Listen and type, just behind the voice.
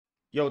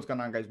Yo, what's going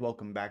on, guys?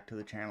 Welcome back to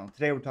the channel.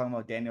 Today we're talking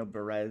about Daniel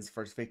Barez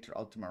versus Victor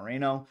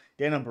Altamirano.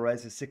 Daniel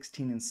Barez is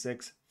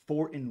 16-6,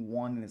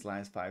 4-1 in his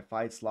last 5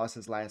 fights. Lost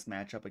his last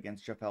matchup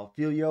against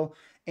Filio,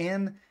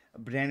 and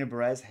Daniel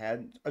Barez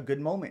had a good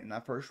moment in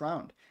that first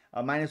round.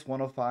 Minus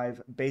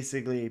 105,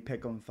 basically a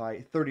pick'em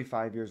fight.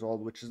 35 years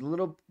old, which is a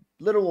little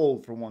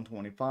old for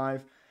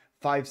 125.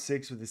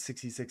 5'6" with a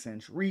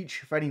 66-inch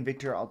reach, fighting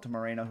Victor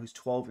Altamirano, who's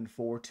 12-4,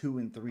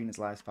 2-3 in his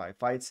last 5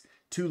 fights.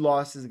 2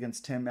 losses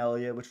against Tim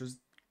Elliott, which was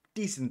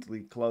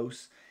decently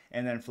close,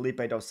 and then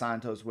Felipe dos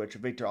Santos, which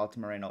Victor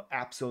Altamirano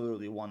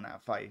absolutely won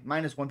that fight.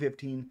 Minus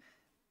 115,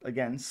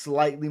 again,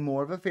 slightly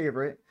more of a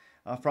favorite.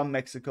 From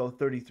Mexico,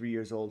 33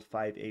 years old,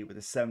 5'8", with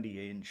a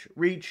 70-inch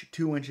reach,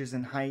 2 inches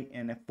in height,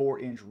 and a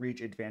 4-inch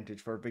reach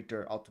advantage for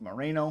Victor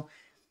Altamirano.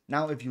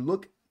 Now, if you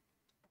look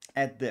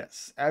at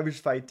this, average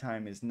fight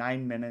time is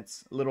 9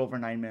 minutes, a little over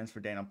 9 minutes for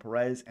Daniel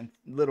Barez, and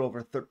a little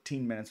over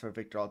 13 minutes for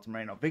Victor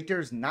Altamirano.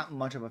 Victor's not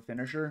much of a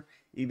finisher,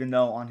 even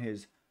though on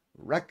his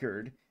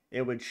record,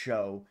 it would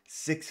show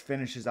 6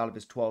 finishes out of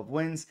his 12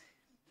 wins.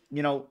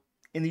 You know,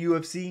 in the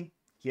UFC,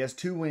 he has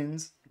 2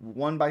 wins,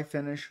 1 by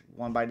finish,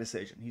 1 by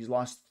decision. He's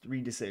lost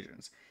 3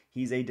 decisions.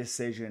 He's a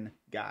decision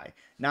guy.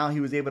 Now he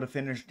was able to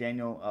finish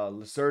Daniel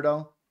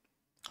Lacerda,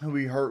 who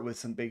he hurt with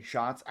some big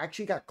shots.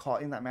 Actually got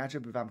caught in that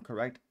matchup, if I'm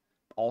correct,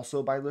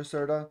 also by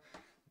Lacerda.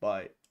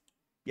 But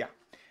yeah,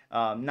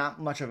 not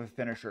much of a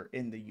finisher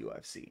in the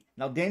UFC.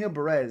 Now Daniel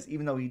Barez,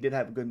 even though he did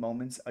have good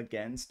moments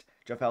against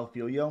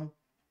Filio,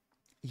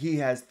 he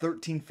has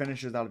 13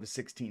 finishes out of his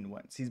 16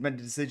 wins. He's made a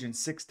decision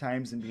 6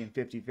 times and being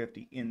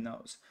 50-50 in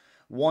those.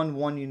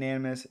 1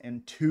 unanimous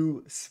and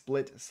 2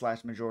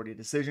 split/majority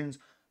decisions.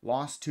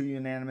 Lost 2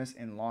 unanimous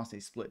and lost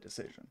a split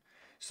decision.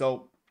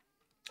 So,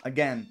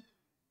 again,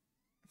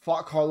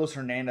 fought Carlos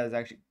Hernandez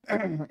actually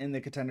in the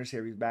Contender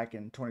Series back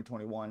in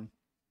 2021.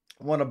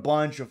 Won a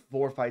bunch of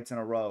 4 fights in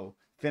a row,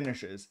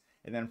 finishes,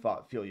 and then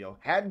fought Filio.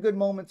 Had good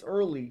moments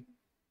early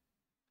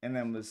and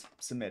then was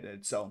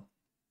submitted. So,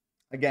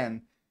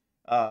 again,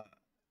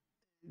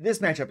 this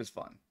matchup is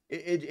fun.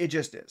 It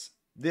just is.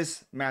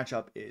 This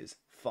matchup is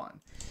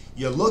fun.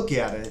 You look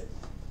at it,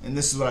 and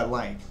this is what I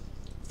like.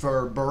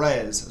 For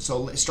Barez,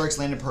 so strikes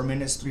landed per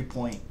minute is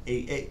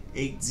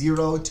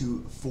 3.880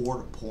 to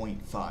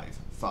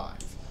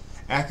 4.55.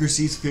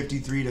 Accuracy is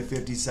 53 to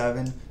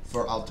 57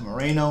 for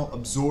Altamirano.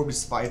 Absorbed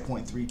is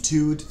 5.32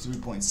 to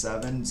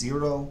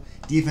 3.70.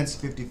 Defense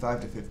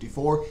 55 to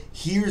 54.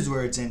 Here's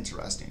where it's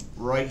interesting.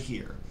 Right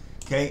here.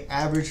 Okay,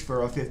 average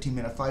for a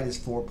 15-minute fight is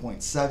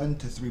 4.7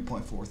 to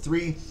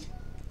 3.43.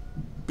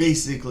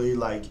 Basically,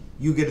 like,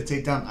 you get a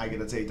takedown, I get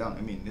a takedown.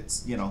 I mean,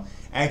 it's, you know,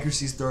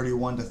 accuracy is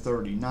 31 to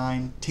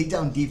 39.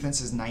 Takedown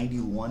defense is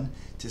 91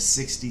 to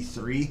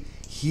 63.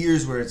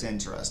 Here's where it's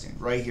interesting,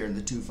 right here in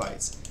the 2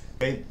 fights.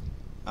 Okay,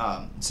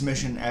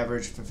 submission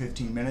average for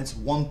 15 minutes,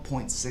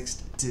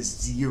 1.6 to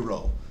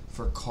 0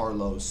 for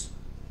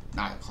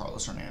not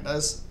Carlos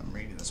Hernandez. I'm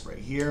reading this right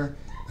here.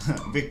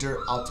 Victor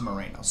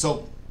Altamirano.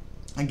 So,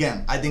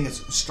 again, I think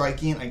it's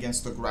striking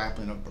against the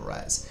grappling of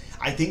Barez.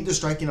 I think the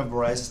striking of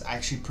Barez is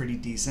actually pretty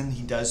decent.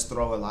 He does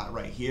throw a lot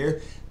right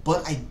here.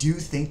 But I do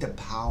think the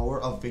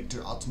power of Victor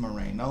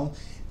Altamirano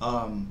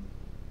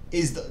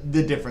is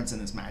the difference in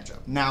this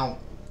matchup. Now,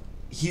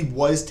 he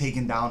was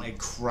taken down a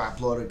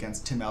crapload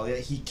against Tim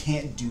Elliott. He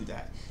can't do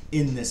that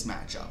in this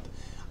matchup.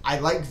 I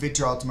like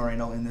Victor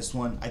Altamirano in this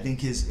one. I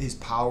think his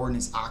power and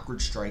his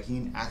awkward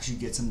striking actually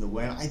gets him the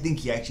win. I think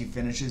he actually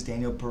finishes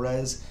Daniel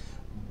Barez.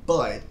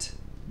 But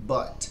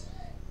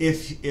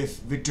if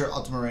Victor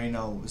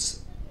Altamirano's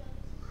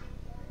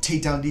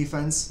takedown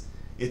defense,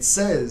 it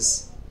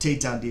says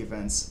takedown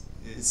defense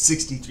is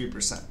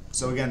 63%.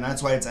 So again,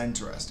 that's why it's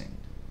interesting.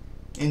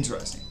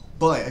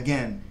 But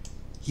again,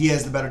 he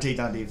has the better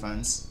takedown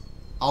defense.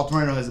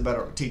 Altamirano has a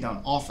better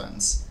takedown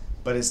offense,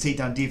 but his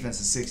takedown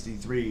defense is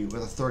 63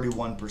 with a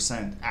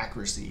 31%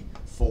 accuracy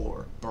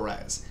for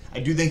Barez. I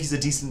do think he's a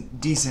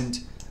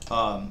decent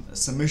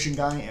submission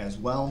guy as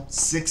well.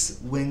 6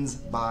 wins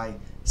by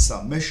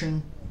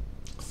submission,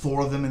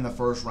 4 of them in the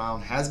first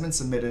round. Has been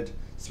submitted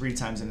 3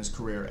 times in his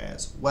career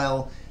as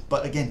well.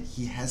 But again,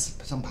 he has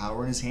some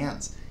power in his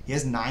hands. He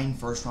has 9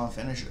 first-round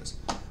finishes,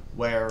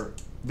 where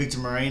Victor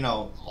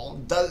Altamirano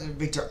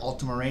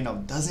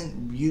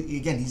doesn't really.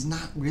 Again, he's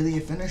not really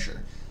a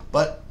finisher.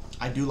 But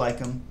I do like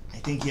him. I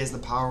think he has the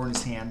power in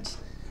his hands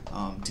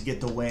to get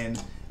the win.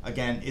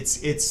 Again,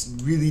 it's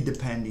really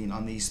depending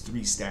on these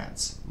 3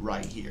 stats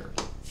right here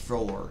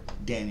for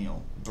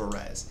Daniel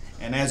Barez.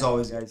 And as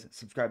always, guys,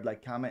 subscribe,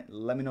 like, comment.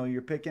 Let me know who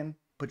you're picking.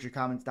 Put your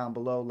comments down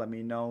below. Let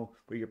me know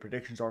what your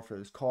predictions are for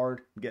this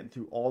card. I'm getting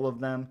through all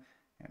of them.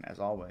 And as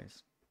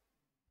always,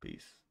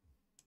 peace.